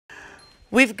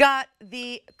We've got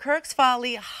the Kirks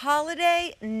Folly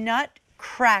Holiday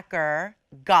Nutcracker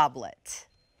Goblet.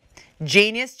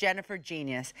 Genius, Jennifer,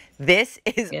 genius. This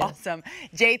is awesome.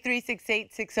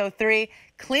 J368603,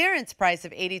 clearance price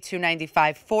of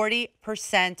 $82.95,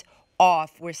 40%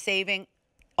 off. We're saving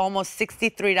almost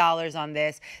 $63 on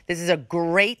this. This is a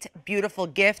great, beautiful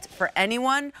gift for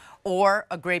anyone or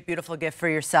a great, beautiful gift for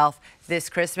yourself this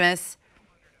Christmas.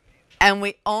 And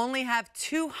we only have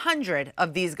 200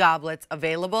 of these goblets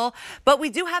available, but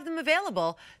we do have them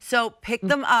available. So pick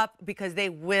them up because they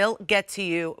will get to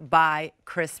you by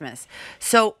Christmas.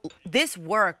 So this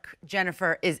work,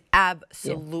 Jennifer, is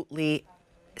absolutely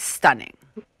stunning.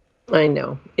 I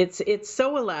know. It's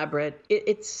so elaborate.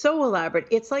 It's so elaborate.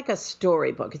 It's like a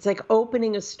storybook. It's like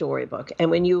opening a storybook.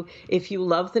 And if you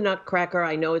love the Nutcracker,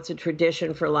 I know it's a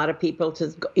tradition for a lot of people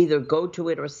to either go to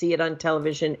it or see it on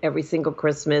television every single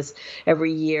Christmas,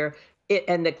 every year.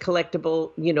 And the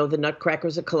collectible, the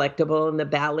Nutcracker's a collectible, and the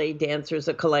ballet dancers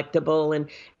are collectible, and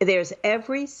there's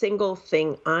every single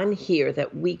thing on here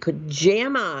that we could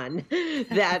jam on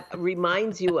that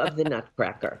reminds you of the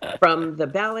Nutcracker, from the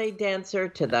ballet dancer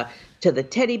to the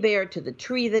teddy bear, to the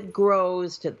tree that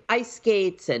grows, to ice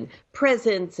skates and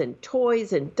presents and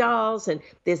toys and dolls, and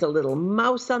there's a little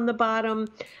mouse on the bottom,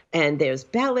 and there's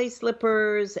ballet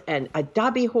slippers and a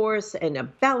dobby horse and a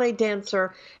ballet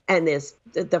dancer, and there's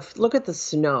look at the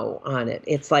snow on it.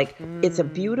 It's like it's a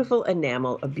beautiful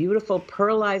enamel, a beautiful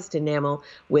pearlized enamel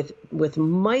with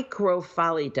micro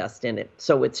folly dust in it,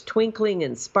 so it's twinkling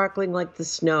and sparkling like the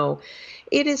snow.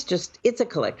 It's a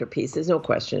collector piece. There's no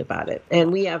question about it.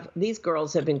 And these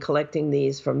girls have been collecting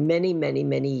these for many, many,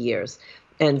 many years.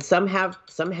 And some have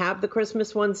the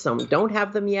Christmas ones, some don't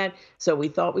have them yet. So we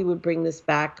thought we would bring this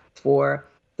back for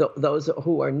those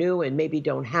who are new and maybe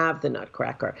don't have the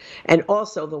Nutcracker. And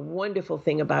also the wonderful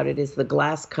thing about it is the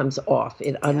glass comes off.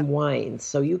 It unwinds,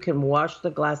 so you can wash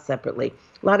the glass separately.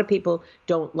 A lot of people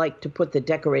don't like to put the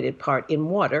decorated part in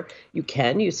water. You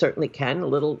certainly can. A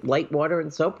little light water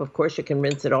and soap, of course, you can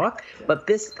rinse it off. But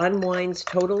this unwinds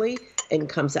totally and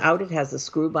comes out. It has a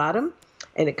screw bottom,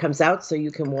 and it comes out so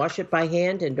you can wash it by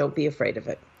hand and don't be afraid of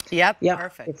it. Yep,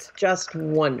 perfect. It's just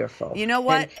wonderful. You know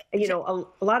what? And, a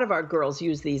lot of our girls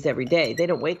use these every day. They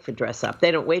don't wait for dress up.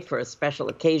 They don't wait for a special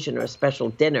occasion or a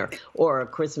special dinner or a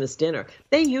Christmas dinner.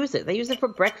 They use it. They use it for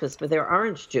breakfast with their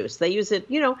orange juice. They use it,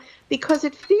 because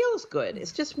it feels good.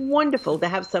 It's just wonderful to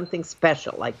have something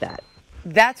special like that.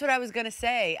 That's what I was going to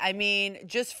say. I mean,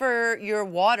 just for your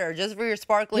water, just for your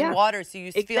sparkling water, so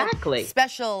you feel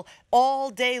special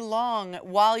all day long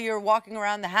while you're walking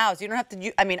around the house. You don't have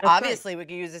to obviously we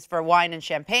could use this for wine and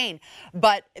champagne,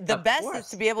 but the best is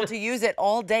to be able to use it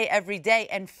all day, every day,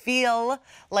 and feel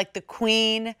like the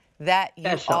queen that you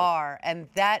are. And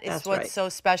that is what's so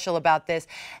special about this.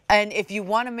 And if you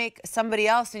want to make somebody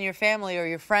else in your family or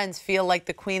your friends feel like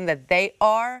the queen that they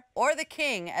are, or the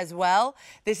king as well,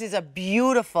 this is a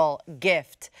beautiful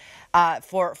gift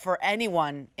for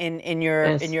anyone in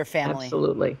your family.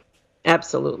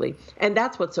 Absolutely. And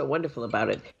that's what's so wonderful about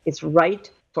it. It's right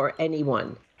for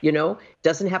anyone.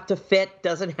 Doesn't have to fit,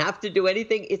 doesn't have to do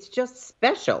anything. It's just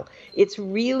special. It's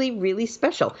really, really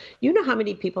special. You know how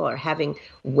many people are having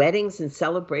weddings and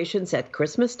celebrations at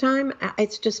Christmas time?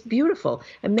 It's just beautiful.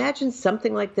 Imagine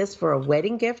something like this for a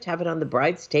wedding gift, have it on the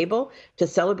bride's table to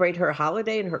celebrate her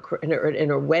holiday and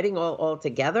her wedding all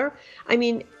together. I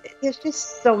mean, there's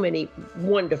just so many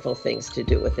wonderful things to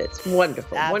do with it. It's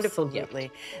wonderful, wonderful gift.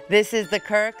 This is the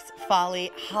Kirks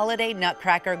Folly Holiday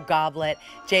Nutcracker Goblet,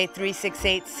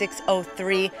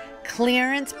 J368603,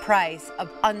 clearance price of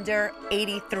under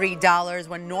 $83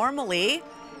 when normally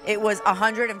it was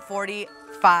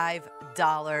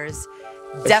 $145.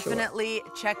 Definitely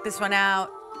check this one out.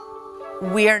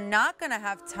 We are not going to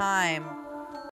have time